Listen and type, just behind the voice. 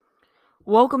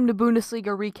Welcome to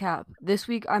Bundesliga Recap. This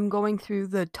week I'm going through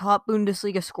the top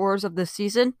Bundesliga scorers of the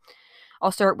season.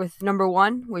 I'll start with number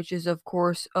one, which is, of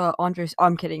course, Andres.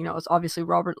 I'm kidding. No, it's obviously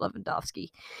Robert Lewandowski.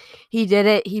 He did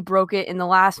it. He broke it in the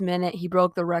last minute. He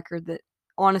broke the record that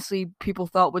honestly people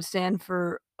thought would stand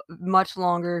for much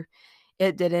longer.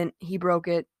 It didn't. He broke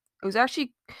it. It was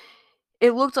actually.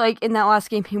 It looked like in that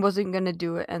last game he wasn't going to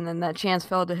do it, and then that chance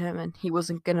fell to him, and he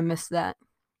wasn't going to miss that.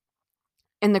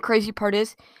 And the crazy part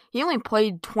is, he only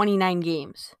played 29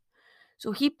 games.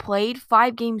 So he played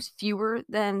 5 games fewer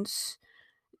than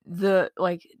the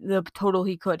total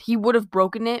he could. He would have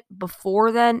broken it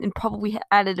before then and probably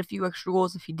added a few extra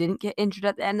goals if he didn't get injured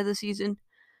at the end of the season.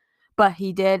 But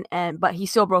he did, but he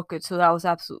still broke it, so that was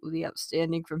absolutely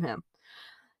outstanding from him.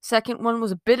 Second one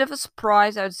was a bit of a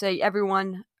surprise. I would say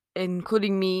everyone,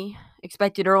 including me,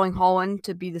 expected Erling Haaland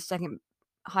to be the second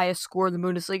highest scorer in the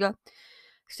Bundesliga,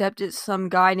 except it's some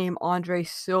guy named Andre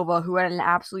Silva who had an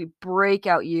absolute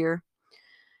breakout year.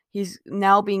 He's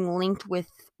now being linked with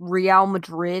Real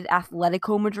Madrid,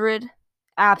 Atletico Madrid.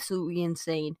 Absolutely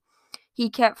insane. He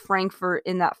kept Frankfurt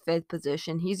in that fifth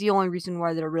position. He's the only reason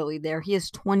why they're really there. He has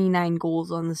 29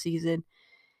 goals on the season.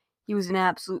 He was an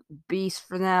absolute beast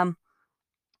for them.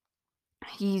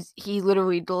 He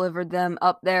literally delivered them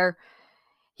up there.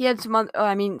 He had some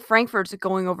other, Frankfurt's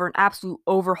going over an absolute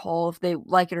overhaul if they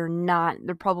like it or not.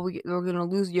 They're going to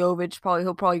lose Jovic.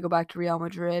 He'll probably go back to Real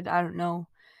Madrid. I don't know.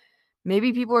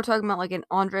 Maybe people are talking about like an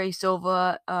Andre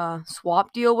Silva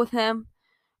swap deal with him.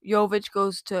 Jovic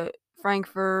goes to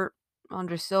Frankfurt.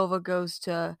 Andre Silva goes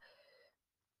to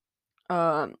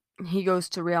uh, he goes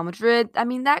to Real Madrid. I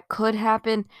mean, that could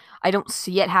happen. I don't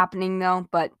see it happening though,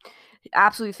 but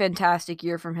absolutely fantastic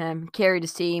year from him. Carried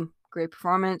his team. Great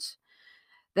performance.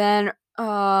 Then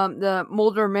the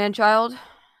Mulder Manchild,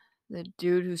 the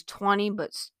dude who's 20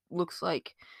 but looks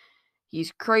like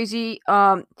he's crazy.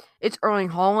 It's Erling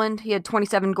Haaland. He had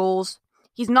 27 goals.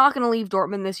 He's not going to leave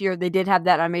Dortmund this year. They did have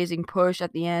that amazing push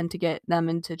at the end to get them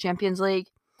into Champions League.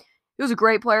 He was a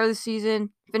great player this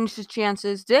season. Finished his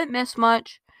chances. Didn't miss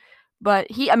much,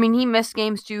 but he missed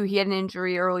games too. He had an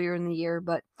injury earlier in the year,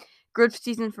 but good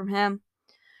season from him.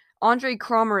 Andre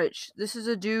Kramaric. This is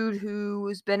a dude who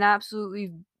has been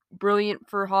absolutely brilliant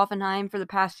for Hoffenheim for the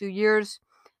past few years.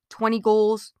 20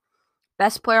 goals.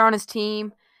 Best player on his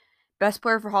team. Best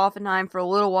player for Hoffenheim for a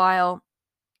little while.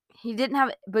 He didn't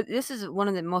have, but this is one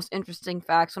of the most interesting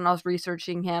facts when I was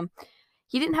researching him.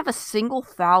 He didn't have a single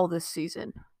foul this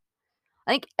season.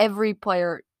 I think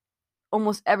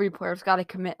almost every player's got to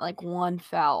commit like one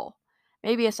foul.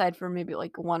 Maybe aside from maybe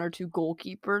like one or two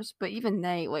goalkeepers, but even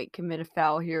they like commit a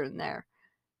foul here and there.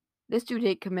 This dude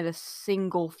didn't commit a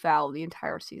single foul the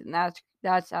entire season.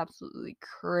 That's absolutely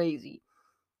crazy.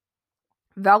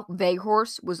 Wout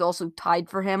Weghorst was also tied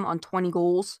for him on 20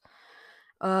 goals.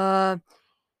 Uh,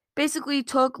 Basically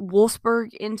took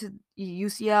Wolfsburg into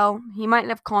UCL. He might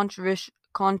have controversial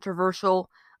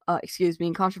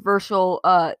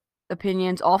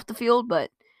opinions off the field,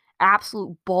 but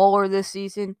absolute baller this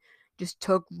season. Just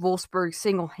took Wolfsburg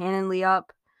single-handedly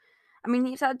up. I mean,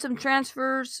 he's had some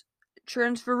transfer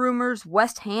rumors.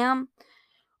 West Ham.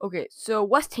 Okay, so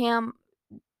West Ham,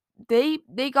 they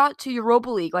got to Europa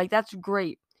League. Like, that's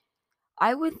great.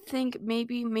 I would think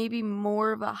maybe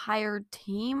more of a higher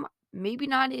team. Maybe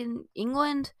not in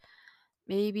England.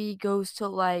 Maybe goes to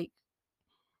like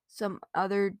some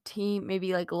other team,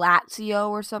 maybe like Lazio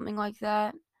or something like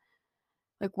that.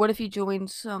 Like, what if he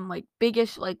joins some like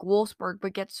biggish like Wolfsburg,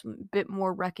 but gets a bit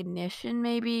more recognition?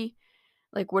 Maybe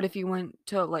like what if he went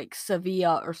to like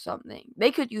Sevilla or something?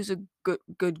 They could use a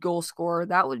good goal scorer.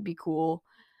 That would be cool.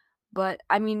 But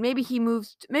I mean, maybe he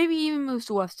even moves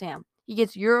to West Ham. He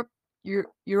gets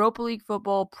Europa League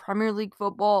football, Premier League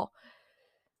football.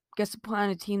 Gets to play on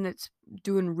a team that's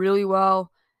doing really well.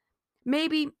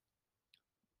 Maybe,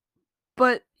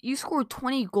 but you score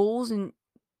 20 goals and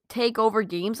take over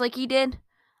games like he did.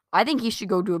 I think he should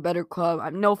go to a better club.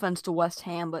 No offense to West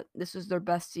Ham, but this is their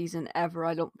best season ever.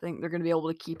 I don't think they're going to be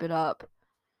able to keep it up.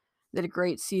 They had a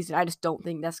great season. I just don't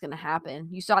think that's going to happen.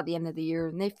 You saw at the end of the year,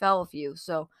 and they fell a few,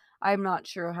 so I'm not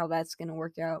sure how that's going to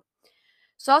work out.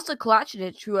 Sasa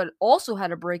Kalajdzic, who had also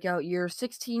had a breakout year,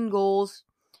 16 goals,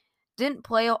 didn't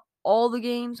play all the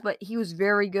games, but he was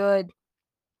very good.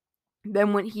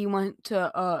 Then when he went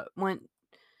to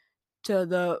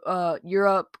the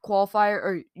Europe qualifier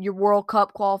or your World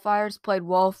Cup qualifiers, played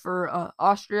well for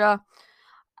Austria.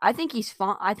 I think he's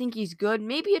fine. I think he's good.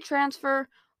 Maybe a transfer.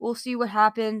 We'll see what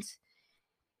happens.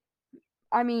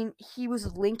 I mean, he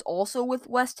was linked also with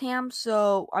West Ham,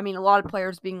 so I mean, a lot of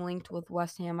players being linked with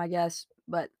West Ham, I guess.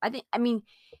 But I mean,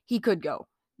 he could go.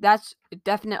 That's a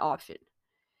definite option.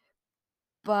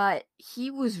 but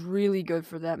he was really good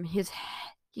for them.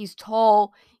 He's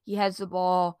tall, he has the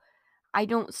ball. I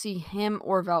don't see him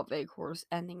or Wout Weghorst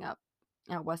ending up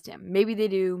at West Ham. Maybe they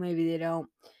do, maybe they don't.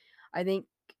 I think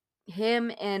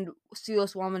him and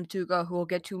Silas Wamatuka, who we'll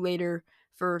get to later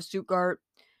for Stuttgart,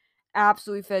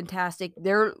 absolutely fantastic.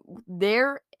 They're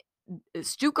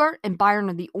Stuttgart and Bayern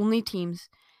are the only teams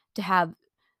to have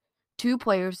two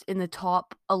players in the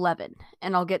top 11,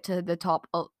 and I'll get to the top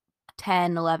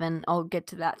 10, 11. I'll get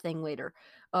to that thing later.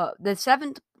 The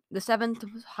seventh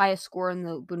highest score in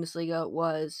the Bundesliga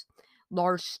was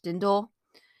Lars Stindl,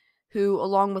 who,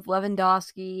 along with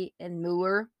Lewandowski and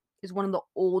Müller, is one of the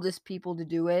oldest people to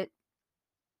do it.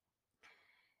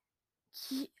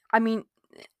 I mean,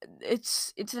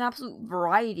 it's an absolute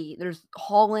variety. There's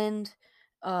Holland,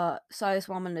 Silas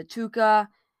Wamatuka,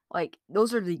 like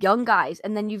those are the young guys,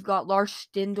 and then you've got Lars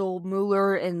Stindl,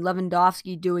 Mueller, and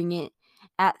Lewandowski doing it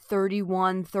at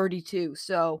 31, 32.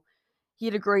 So he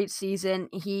had a great season.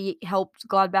 He helped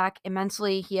Gladbach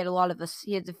immensely. He had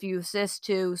a few assists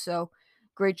too. So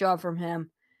great job from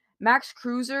him. Max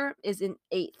Kreuzer is in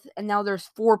 8th, and now there's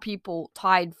 4 people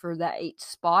tied for that 8th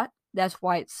spot. That's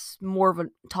why it's more of a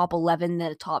top 11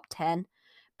 than a top 10.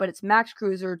 But it's Max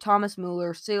Kreuzer, Thomas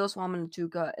Mueller, Silas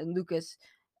Wamatuka, and Lucas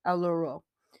Aluro.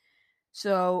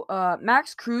 So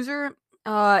Max Kreuzer,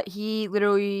 he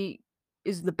literally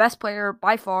is the best player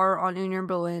by far on Union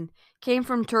Berlin. Came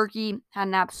from Turkey, had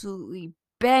an absolutely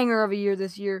banger of a year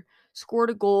this year. Scored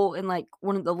a goal in like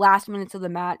one of the last minutes of the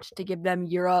match to give them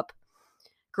Europe.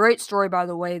 Great story, by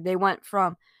the way. They went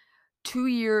from 2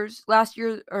 years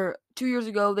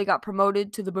ago, they got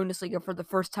promoted to the Bundesliga for the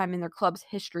first time in their club's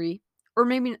history, or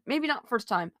maybe not first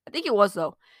time. I think it was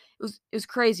though. It was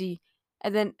crazy,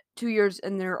 and then 2 years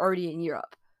and they're already in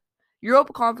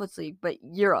Europa Conference League, but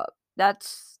Europe.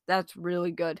 That's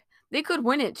really good. They could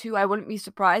win it too. I wouldn't be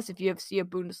surprised if you see a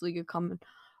Bundesliga coming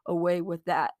away with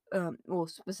that. Well,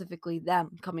 specifically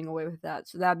them coming away with that.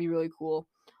 So that'd be really cool.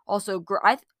 Also,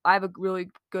 I have a really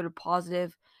good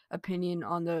positive opinion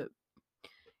on the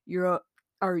Europe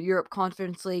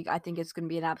Conference League. I think it's going to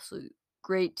be an absolute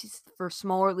great for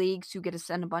smaller leagues who get to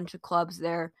send a bunch of clubs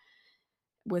there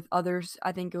with others.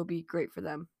 I think it'll be great for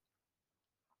them.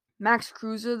 Max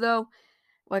Kreuzer, though,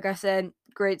 like I said,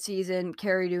 great season.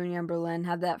 Carried Union Berlin,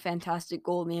 had that fantastic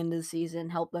goal at the end of the season,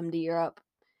 helped them to Europe.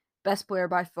 Best player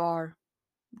by far.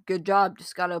 Good job.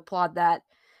 Just got to applaud that.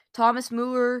 Thomas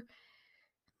Mueller,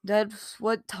 that's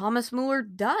what Thomas Mueller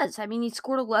does. I mean, he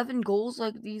scored 11 goals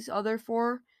like these other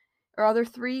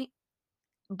 3,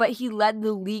 but he led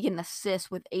the league in assists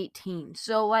with 18.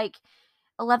 So, like,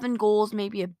 11 goals may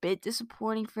be a bit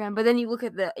disappointing for him, but then you look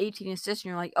at the 18 assists and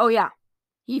you're like, oh yeah,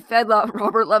 he fed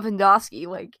Robert Lewandowski.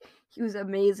 Like, he was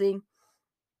amazing.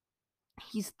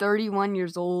 He's 31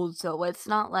 years old, so it's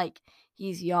not like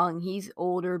he's young. He's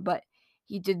older, but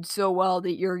he did so well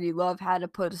that Jurgen Löw had to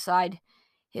put aside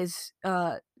his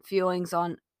feelings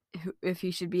on if he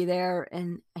should be there,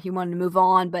 and he wanted to move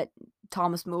on, but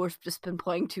Thomas Muller's just been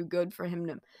playing too good for him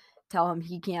to tell him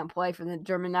he can't play for the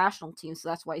German national team, so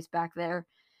that's why he's back there.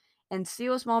 And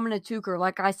Silas Wamatuka,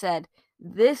 like I said,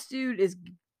 this dude is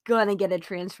gonna get a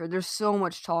transfer. There's so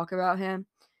much talk about him.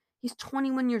 He's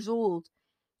 21 years old.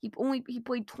 He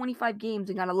played 25 games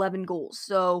and got 11 goals.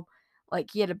 So, like,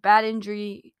 he had a bad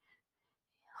injury.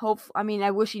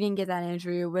 I wish he didn't get that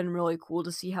injury. It would have been really cool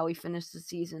to see how he finished the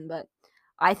season, but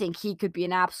I think he could be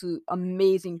an absolute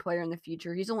amazing player in the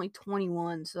future. He's only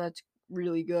 21, so that's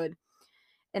really good.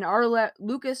 And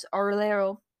Lucas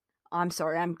Arlero, I'm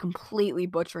sorry, I'm completely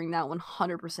butchering that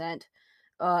 100%.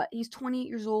 He's 28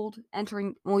 years old,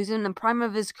 he's in the prime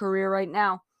of his career right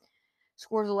now.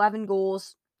 Scores 11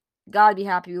 goals. Gotta be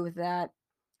happy with that.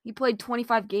 He played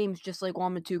 25 games just like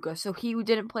Wamatuka, so he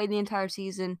didn't play the entire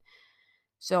season.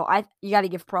 So you got to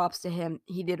give props to him.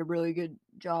 He did a really good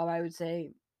job, I would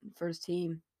say, for his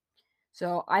team.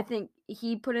 So I think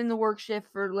he put in the work shift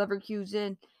for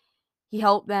Leverkusen. He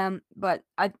helped them, but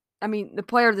the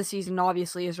player of the season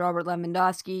obviously is Robert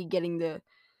Lewandowski getting the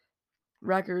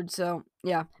record. So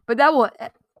yeah, but that will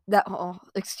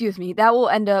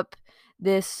end up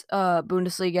this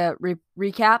Bundesliga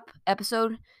recap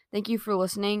episode. Thank you for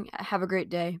listening. Have a great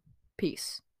day.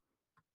 Peace.